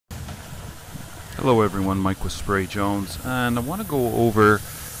Hello everyone, Mike with Spray Jones, and I want to go over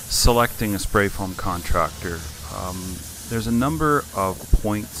selecting a spray foam contractor. There's a number of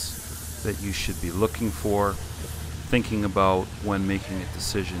points that you should be looking for, thinking about when making a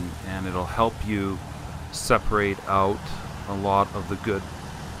decision, and it'll help you separate out a lot of the good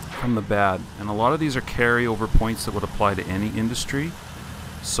from the bad. And a lot of these are carryover points that would apply to any industry,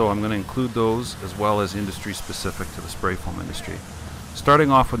 so I'm going to include those as well as industry specific to the spray foam industry.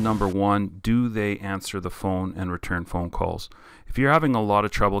 Starting off with number one, do they answer the phone and return phone calls? If you're having a lot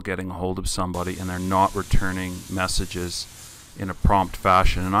of trouble getting a hold of somebody and they're not returning messages in a prompt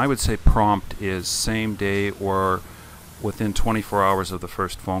fashion, and I would say prompt is same day or within 24 hours of the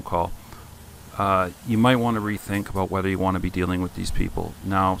first phone call, you might want to rethink about whether you want to be dealing with these people.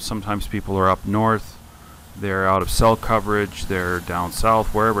 Now, sometimes people are up north, they're out of cell coverage, they're down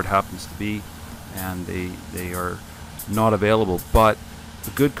south, wherever it happens to be, and they are not available, but a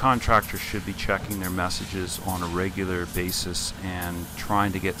good contractor should be checking their messages on a regular basis and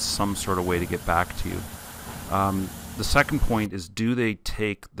trying to get some sort of way to get back to you. The second point is, do they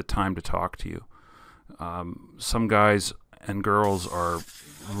take the time to talk to you? Some guys and girls are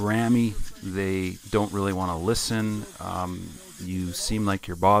rammy, they don't really want to listen, you seem like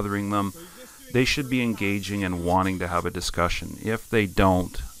you're bothering them. They should be engaging and wanting to have a discussion. If they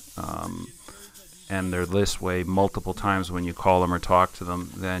don't, and they're this way multiple times when you call them or talk to them,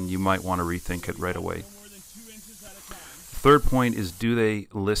 then you might want to rethink it right away. Third point is, do they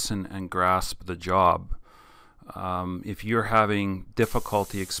listen and grasp the job? If you're having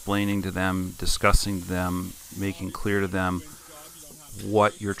difficulty explaining to them, discussing to them, making clear to them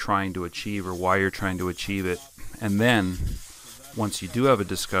what you're trying to achieve or why you're trying to achieve it, and then once you do have a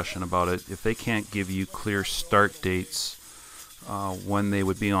discussion about it, if they can't give you clear start dates, when they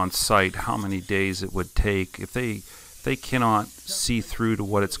would be on site, how many days it would take, if they cannot see through to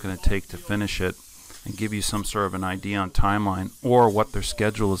what it's going to take to finish it and give you some sort of an idea on timeline or what their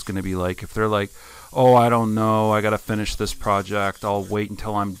schedule is going to be like, if they're like, oh, I don't know, I got to finish this project, I'll wait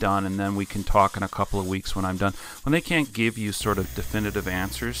until I'm done and then we can talk in a couple of weeks when I'm done. When they can't give you sort of definitive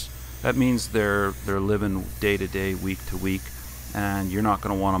answers, that means they're living day to day, week to week, and you're not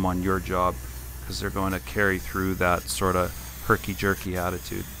going to want them on your job because they're going to carry through that sort of herky-jerky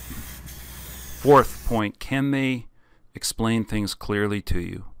attitude. Fourth point, can they explain things clearly to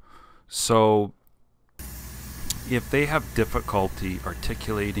you? So if they have difficulty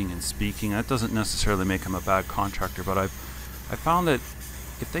articulating and speaking, that doesn't necessarily make them a bad contractor, but I've found that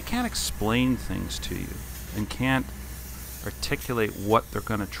if they can't explain things to you and can't articulate what they're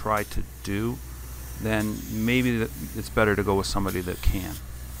going to try to do, then maybe it's better to go with somebody that can.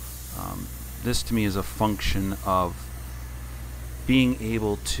 This to me is a function of being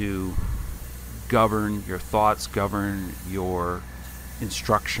able to govern your thoughts, govern your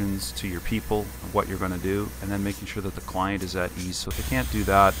instructions to your people, what you're going to do, and then making sure that the client is at ease. So if they can't do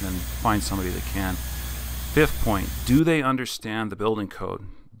that, then find somebody that can. Fifth point, do they understand the building code?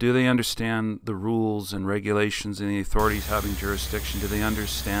 Do they understand the rules and regulations and the authorities having jurisdiction? Do they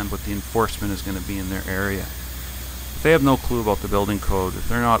understand what the enforcement is going to be in their area? If they have no clue about the building code, if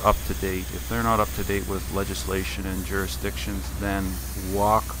they're not up to date, if they're not up to date with legislation and jurisdictions, then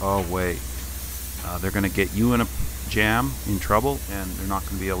walk away. They're going to get you in a jam, in trouble, and they're not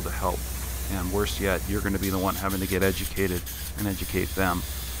going to be able to help. And worse yet, you're going to be the one having to get educated and educate them.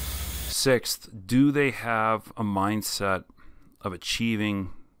 Sixth, do they have a mindset of achieving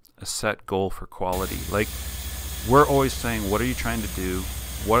a set goal for quality? Like, we're always saying, what are you trying to do?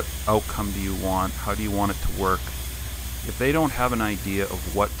 What outcome do you want? How do you want it to work? If they don't have an idea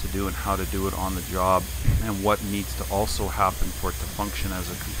of what to do and how to do it on the job and what needs to also happen for it to function as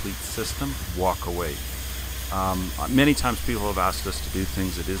a complete system, walk away. Many times people have asked us to do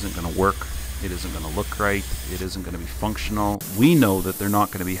things that isn't going to work, it isn't going to look right, it isn't going to be functional. We know that they're not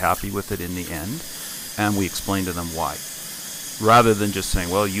going to be happy with it in the end, and we explain to them why. Rather than just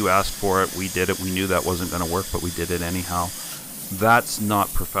saying, well, you asked for it, we did it, we knew that wasn't going to work, but we did it anyhow. That's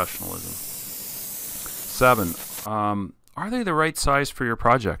not professionalism. 7. Are they the right size for your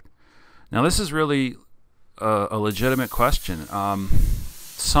project? Now, this is really a legitimate question.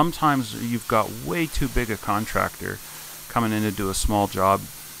 Sometimes you've got way too big a contractor coming in to do a small job,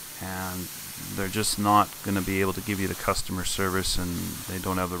 and they're just not going to be able to give you the customer service, and they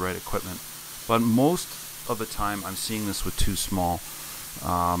don't have the right equipment. But most of the time, I'm seeing this with too small,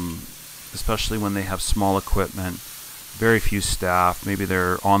 especially when they have small equipment, very few staff, maybe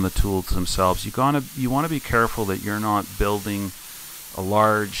they're on the tools themselves. You want to be careful that you're not building a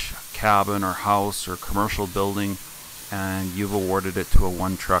large cabin or house or commercial building and you've awarded it to a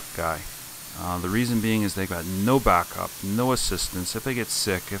one truck guy. The reason being is they've got no backup, no assistance. If they get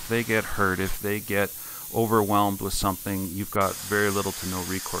sick, if they get hurt, if they get overwhelmed with something, you've got very little to no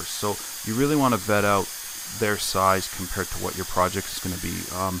recourse. So you really want to vet out their size compared to what your project is going to be.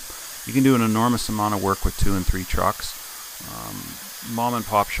 You can do an enormous amount of work with 2 and 3 trucks. Mom and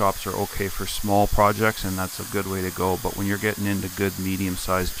pop shops are okay for small projects, and that's a good way to go. But when you're getting into good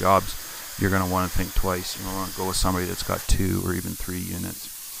medium-sized jobs, you're going to want to think twice. You want to go with somebody that's got 2 or even 3 units.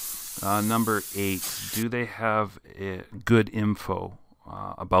 Number 8, do they have good info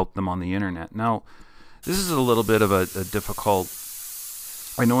about them on the internet? Now, this is a little bit of a difficult.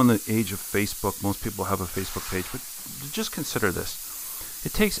 I know in the age of Facebook, most people have a Facebook page, but just consider this.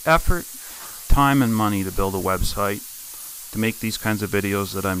 It takes effort, time, and money to build a website, to make these kinds of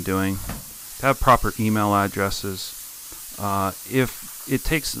videos that I'm doing, to have proper email addresses. If it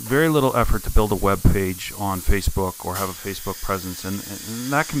takes very little effort to build a web page on Facebook or have a Facebook presence, and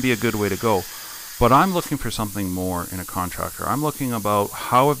that can be a good way to go. But I'm looking for something more in a contractor. I'm looking about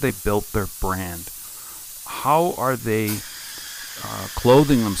how have they built their brand? How are they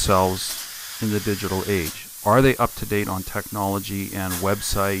clothing themselves in the digital age? Are they up to date on technology and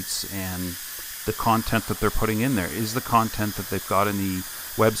websites and the content that they're putting in there? Is the content that they've got in the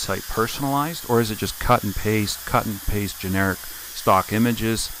website personalized, or is it just cut and paste generic stock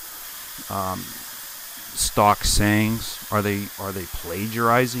images, stock sayings? Are they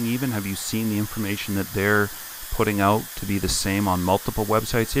plagiarizing even? Have you seen the information that they're putting out to be the same on multiple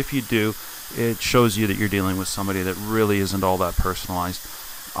websites? If you do, it shows you that you're dealing with somebody that really isn't all that personalized.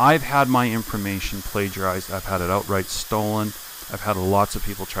 I've had my information plagiarized. I've had it outright stolen. I've had lots of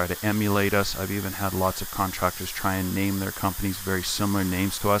people try to emulate us. I've even had lots of contractors try and name their companies very similar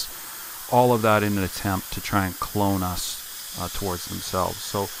names to us. All of that in an attempt to try and clone us towards themselves.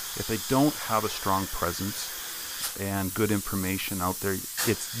 So if they don't have a strong presence and good information out there,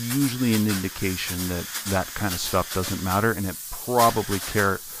 it's usually an indication that that kind of stuff doesn't matter, and it probably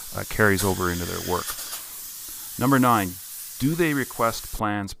carries over into their work. Number 9, do they request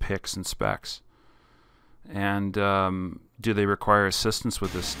plans, pics, and specs? And do they require assistance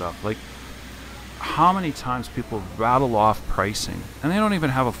with this stuff? Like, how many times people rattle off pricing and they don't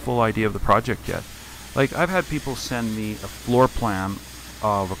even have a full idea of the project yet? Like, I've had people send me a floor plan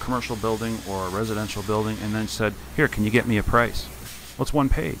of a commercial building or a residential building and then said, here, can you get me a price? Well, it's 1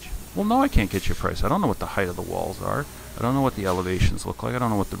 page. Well, no, I can't get you a price. I don't know what the height of the walls are. I don't know what the elevations look like. I don't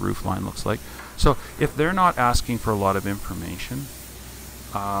know what the roof line looks like. So if they're not asking for a lot of information,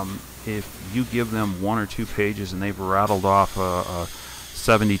 if you give them 1 or 2 pages and they've rattled off a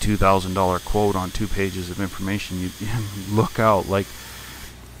 $72,000 quote on 2 pages of information, you look out. Like,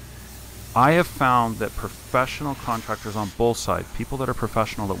 I have found that professional contractors on both sides, people that are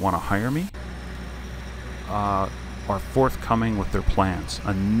professional that want to hire me, are forthcoming with their plans.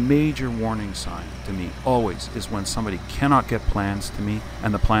 A major warning sign to me always is when somebody cannot get plans to me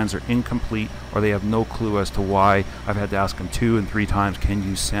and the plans are incomplete, or they have no clue as to why. I've had to ask them 2 and 3 times, can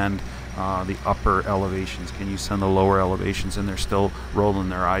you send the upper elevations, can you send the lower elevations, and they're still rolling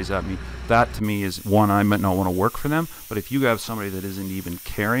their eyes at me. That to me is one, I might not want to work for them. But if you have somebody that isn't even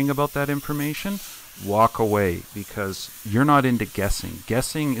caring about that information, walk away, because you're not into guessing.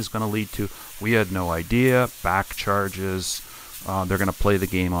 Guessing is going to lead to, we had no idea, back charges. They're going to play the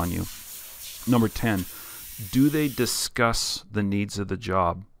game on you. Number 10, do they discuss the needs of the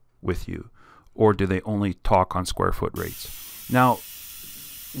job with you, or do they only talk on square foot rates? Now,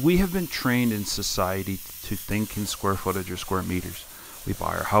 we have been trained in society to think in square footage or square meters. We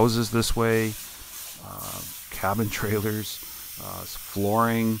buy our houses this way, cabin trailers,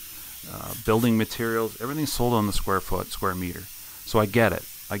 flooring, building materials, everything's sold on the square foot, square meter. So I get it.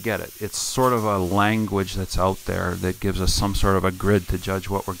 It's sort of a language that's out there that gives us some sort of a grid to judge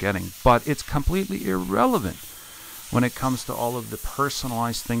what we're getting. But it's completely irrelevant when it comes to all of the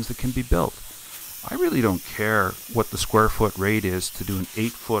personalized things that can be built. I really don't care what the square foot rate is to do an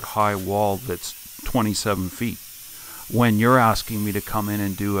 8-foot high wall that's 27 feet. When you're asking me to come in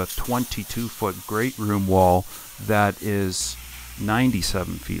and do a 22-foot great room wall that is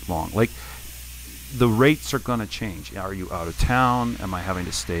 97 feet long. Like, the rates are going to change. Are you out of town? Am I having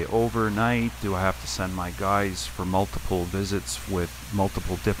to stay overnight? Do I have to send my guys for multiple visits with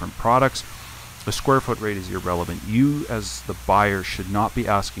multiple different products? The square foot rate is irrelevant. You as the buyer should not be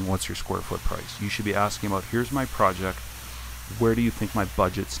asking what's your square foot price. You should be asking about, here's my project, where do you think my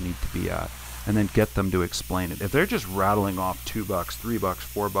budgets need to be at? And then get them to explain it. If they're just rattling off $2, $3,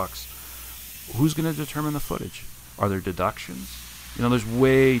 $4, who's going to determine the footage? Are there deductions? You know, there's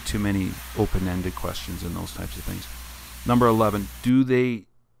way too many open-ended questions in those types of things. Number 11, do they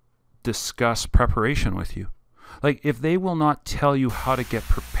discuss preparation with you? Like, if they will not tell you how to get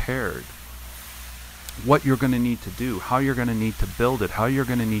prepared what you're going to need to do, how you're going to need to build it, how you're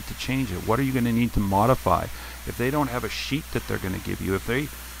going to need to change it, what are you going to need to modify. If they don't have a sheet that they're going to give you, if they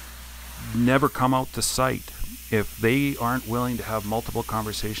never come out to site, if they aren't willing to have multiple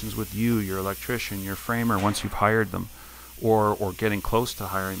conversations with you, your electrician, your framer, once you've hired them, or getting close to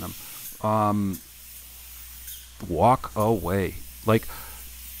hiring them, walk away. Like,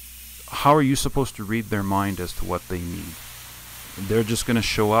 how are you supposed to read their mind as to what they need? They're just going to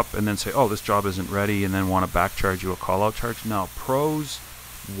show up and then say, oh, this job isn't ready, and then want to back charge you a call out charge. No, pros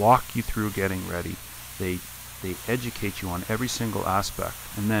walk you through getting ready. They educate you on every single aspect,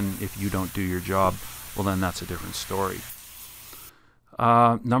 and then if you don't do your job, well, then that's a different story.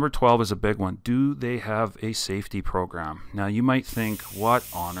 Number 12 is a big one. Do they have a safety program? Now, you might think, what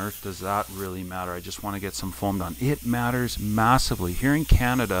on earth does that really matter? I just want to get some foam done. It matters massively. Here in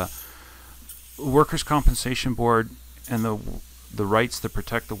Canada, Workers' Compensation Board and the rights that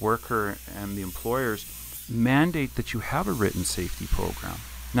protect the worker and the employers mandate that you have a written safety program.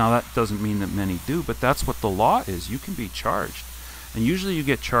 Now, that doesn't mean that many do, but that's what the law is. You can be charged. And usually you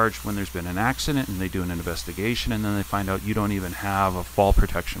get charged when there's been an accident and they do an investigation, and then they find out you don't even have a fall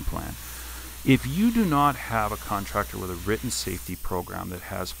protection plan. If you do not have a contractor with a written safety program that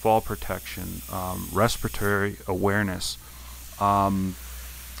has fall protection, respiratory awareness,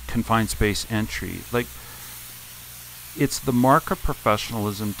 confined space entry, like, it's the mark of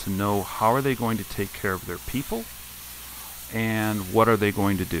professionalism to know how are they going to take care of their people and what are they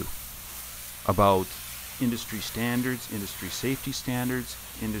going to do about industry standards, industry safety standards,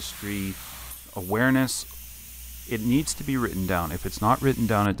 industry awareness. It needs to be written down. If it's not written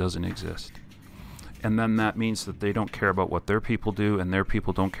down, it doesn't exist. And then that means that they don't care about what their people do, and their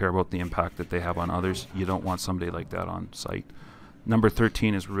people don't care about the impact that they have on others. You don't want somebody like that on site. Number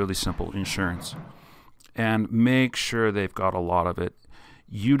 13 is really simple: insurance. And make sure they've got a lot of it.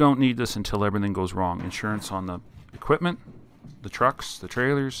 You don't need this until everything goes wrong. Insurance on the equipment, the trucks, the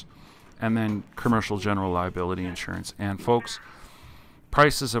trailers, and then commercial general liability insurance. And folks,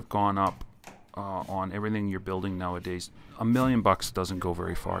 prices have gone up on everything you're building nowadays. $1 million doesn't go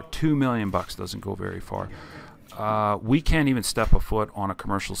very far. $2 million doesn't go very far. We can't even step a foot on a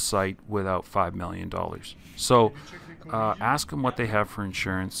commercial site without $5 million. So ask them what they have for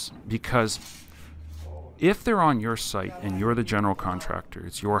insurance, because if they're on your site and you're the general contractor,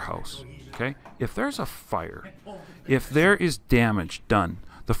 it's your house, okay? If there's a fire, if there is damage done,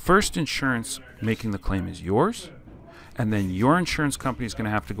 the first insurance making the claim is yours, and then your insurance company is going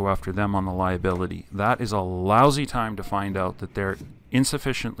to have to go after them on the liability. That is a lousy time to find out that they're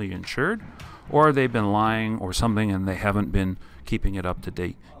insufficiently insured, or they've been lying or something and they haven't been keeping it up to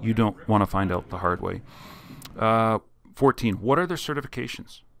date. You don't want to find out the hard way. 14, what are their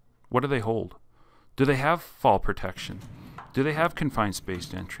certifications? What do they hold? Do they have fall protection? Do they have confined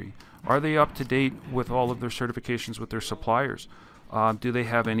space entry? Are they up to date with all of their certifications with their suppliers? Do they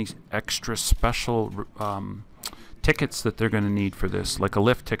have any extra special tickets that they're going to need for this, like a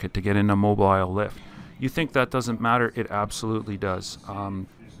lift ticket to get in a mobile lift? You think that doesn't matter? It absolutely does.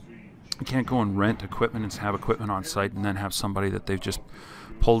 You can't go and rent equipment and have equipment on site and then have somebody that they've just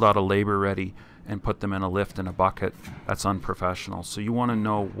pulled out of labor ready and put them in a lift in a bucket. That's unprofessional. So you want to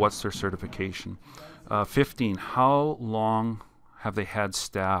know what's their certification. 15, how long have they had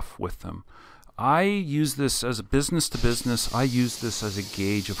staff with them? I use this as a business to business. I use this as a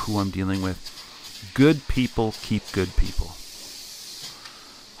gauge of who I'm dealing with. Good people keep good people.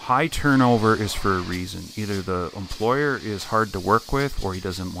 High turnover is for a reason. Either the employer is hard to work with, or he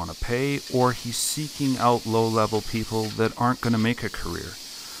doesn't want to pay, or he's seeking out low-level people that aren't going to make a career.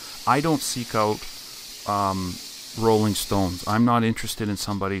 I don't seek out rolling stones. I'm not interested in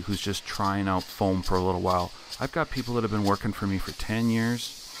somebody who's just trying out foam for a little while. I've got people that have been working for me for 10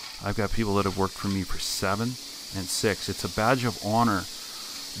 years. I've got people that have worked for me for 7 and 6. It's a badge of honor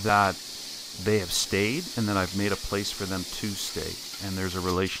that they have stayed and that I've made a place for them to stay. And there's a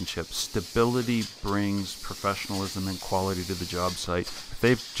relationship. Stability brings professionalism and quality to the job site. If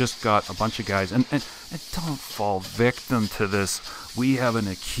they've just got a bunch of guys, and don't fall victim to this. We have an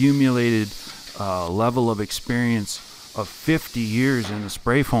accumulated level of experience of 50 years in the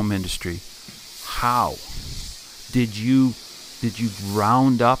spray foam industry. How did you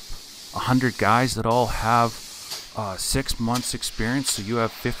round up 100 guys that all have 6 months experience so you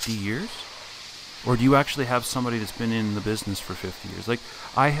have 50 years? Or do you actually have somebody that's been in the business for 50 years? Like,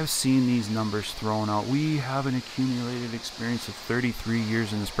 I have seen these numbers thrown out. We have an accumulated experience of 33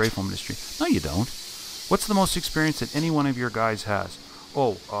 years in the spray foam industry. No, you don't. What's the most experience that any one of your guys has?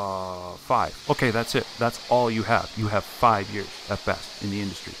 5. Okay, that's it. That's all you have. You have 5 years at best in the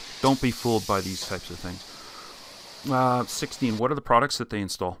industry. Don't be fooled by these types of things. 16, what are the products that they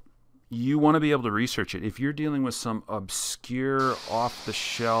install? you want to be able to research it. If you're dealing with some obscure,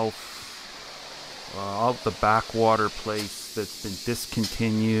 off-the-shelf, out the backwater place that's been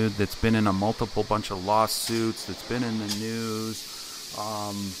discontinued, that's been in a multiple bunch of lawsuits, that's been in the news,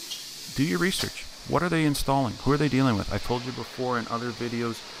 do your research. What are they installing? Who are they dealing with? I told you before in other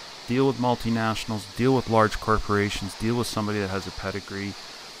videos, deal with multinationals, deal with large corporations, deal with somebody that has a pedigree.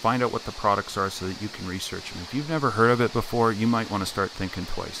 Find out what the products are so that you can research them. If you've never heard of it before, you might want to start thinking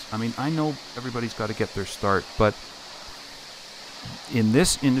twice. I mean, I know everybody's got to get their start, but in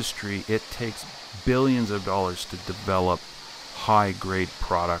this industry, it takes billions of dollars to develop high-grade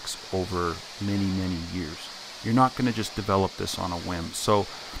products over many, many years. You're not going to just develop this on a whim. So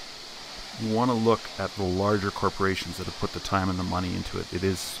you want to look at the larger corporations that have put the time and the money into it. It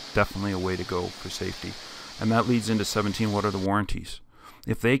is definitely a way to go for safety. And that leads into 17, what are the warranties?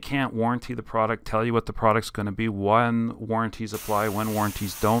 If they can't warranty the product, tell you what the product's going to be, when warranties apply, when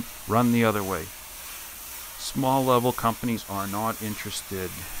warranties don't, run the other way. Small level companies are not interested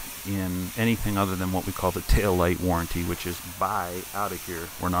in anything other than what we call the tail light warranty, which is bye, out of here,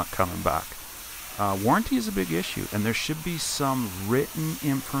 we're not coming back. Warranty is a big issue, and there should be some written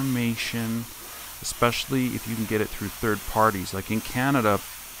information, especially if you can get it through third parties. Like in Canada,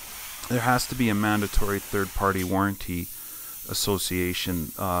 there has to be a mandatory third-party warranty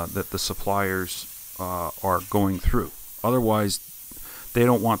association that the suppliers are going through. Otherwise, they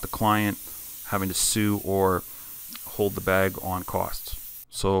don't want the client having to sue or hold the bag on costs.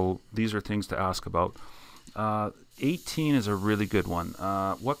 So these are things to ask about. 18 is a really good one.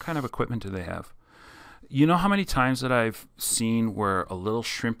 What kind of equipment do they have? You know how many times that I've seen where a little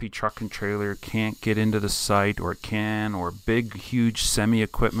shrimpy truck and trailer can't get into the site, or it can, or big, huge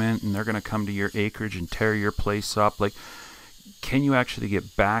semi-equipment, and they're going to come to your acreage and tear your place up? Like, can you actually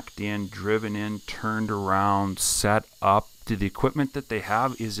get backed in, driven in, turned around, set up? Do the equipment that they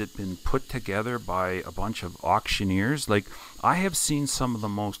have, is it been put together by a bunch of auctioneers? Like, I have seen some of the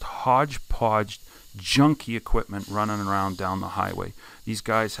most hodgepodge, junky equipment running around down the highway. These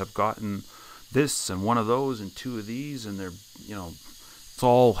guys have gotten this and one of those and two of these, and they're, it's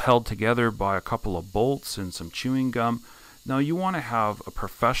all held together by a couple of bolts and some chewing gum. Now, you want to have a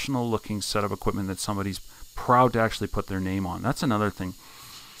professional looking set of equipment that somebody's proud to actually put their name on. That's another thing.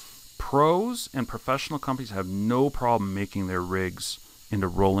 Pros and professional companies have no problem making their rigs into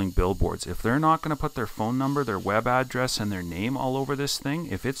rolling billboards. If they're not going to put their phone number, their web address, and their name all over this thing,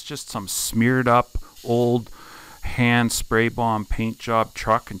 if it's just some smeared up old hand spray bomb paint job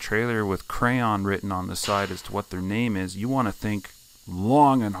truck and trailer with crayon written on the side as to what their name is, you want to think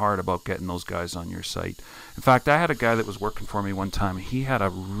long and hard about getting those guys on your site. In fact, I had a guy that was working for me one time. He had a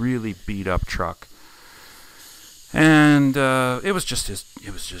really beat up truck, and it was just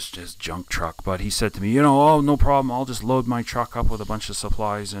his junk truck. But he said to me, oh, no problem, I'll just load my truck up with a bunch of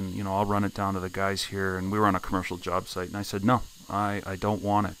supplies, and I'll run it down to the guys here. And we were on a commercial job site, and I said, no, I don't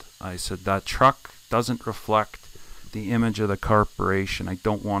want it. I said, that truck doesn't reflect the image of the corporation. I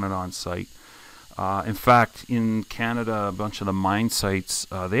don't want it on site. In fact, in Canada, a bunch of the mine sites,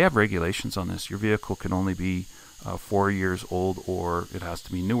 they have regulations on this. Your vehicle can only be 4 years old, or it has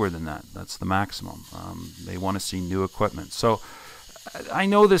to be newer than that. That's the maximum. They want to see new equipment. So I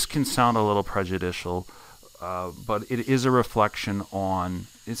know this can sound a little prejudicial, but it is a reflection on,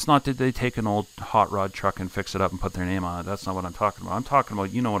 it's not that they take an old hot rod truck and fix it up and put their name on it. That's not what I'm talking about. I'm talking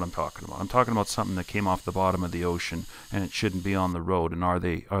about, you know what I'm talking about. I'm talking about something that came off the bottom of the ocean, and it shouldn't be on the road. And are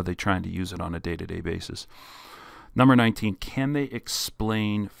they trying to use it on a day-to-day basis? Number 19, can they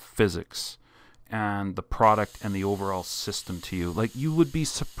explain physics and the product and the overall system to you? Like, you would be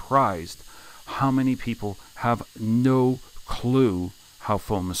surprised how many people have no clue how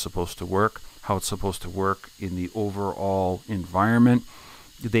foam is supposed to work, how it's supposed to work in the overall environment.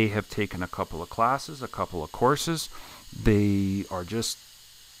 They have taken a couple of classes, a couple of courses. They are just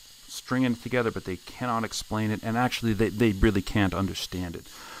stringing it together, but they cannot explain it, and actually they really can't understand it.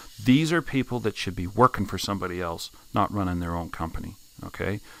 These are people that should be working for somebody else, not running their own company.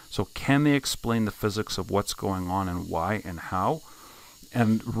 Okay, so can they explain the physics of what's going on and why and how?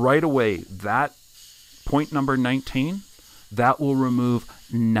 And right away, that point number 19, that will remove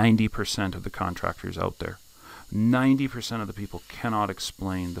 90% of the contractors out there. 90% of the people cannot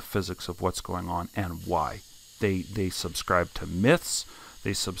explain the physics of what's going on and why. They subscribe to myths,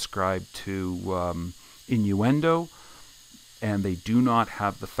 they subscribe to innuendo, and they do not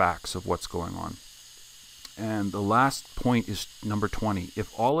have the facts of what's going on. And the last point is number 20.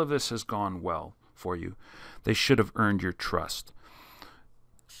 If all of this has gone well for you, they should have earned your trust.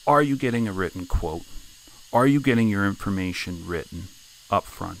 Are you getting a written quote? Are you getting your information written up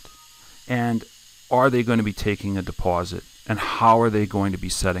front? And are they going to be taking a deposit and how are they going to be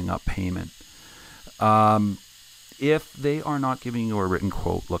setting up payment. If they are not giving you a written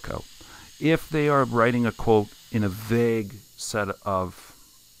quote, look out. If they are writing a quote in a vague set of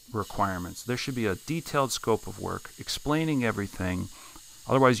requirements, there should be a detailed scope of work explaining everything.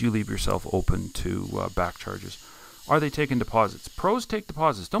 Otherwise, you leave yourself open to back charges. Are they taking deposits? Pros take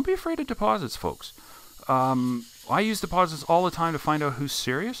deposits. Don't be afraid of deposits, folks. I use deposits all the time to find out who's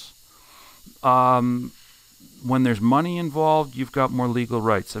serious. When there's money involved, you've got more legal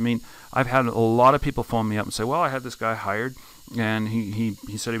rights. I mean, I've had a lot of people phone me up and say, well, I had this guy hired, and he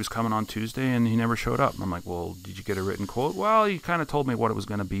said he was coming on Tuesday, and he never showed up. And I'm like, well, did you get a written quote? Well, he kind of told me what it was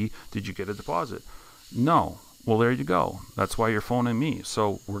going to be. Did you get a deposit? No. Well, there you go. That's why you're phoning me.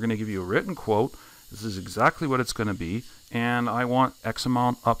 So we're going to give you a written quote. This is exactly what it's going to be, and I want X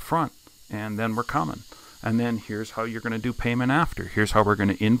amount up front, and then we're coming. And then here's how you're going to do payment after. Here's how we're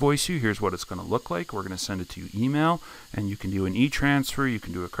going to invoice you. Here's what it's going to look like. We're going to send it to you email, and you can do an e-transfer. You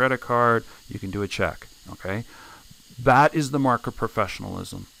can do a credit card. You can do a check. Okay, that is the mark of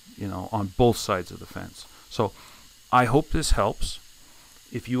professionalism, on both sides of the fence. So I hope this helps.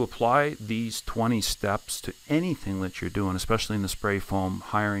 If you apply these 20 steps to anything that you're doing, especially in the spray foam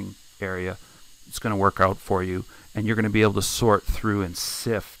hiring area, it's going to work out for you, and you're going to be able to sort through and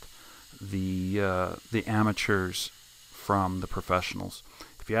sift the amateurs from the professionals.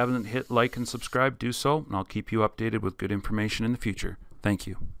 If you haven't hit like and subscribe, do so, and I'll keep you updated with good information in the future. Thank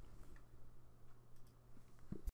you.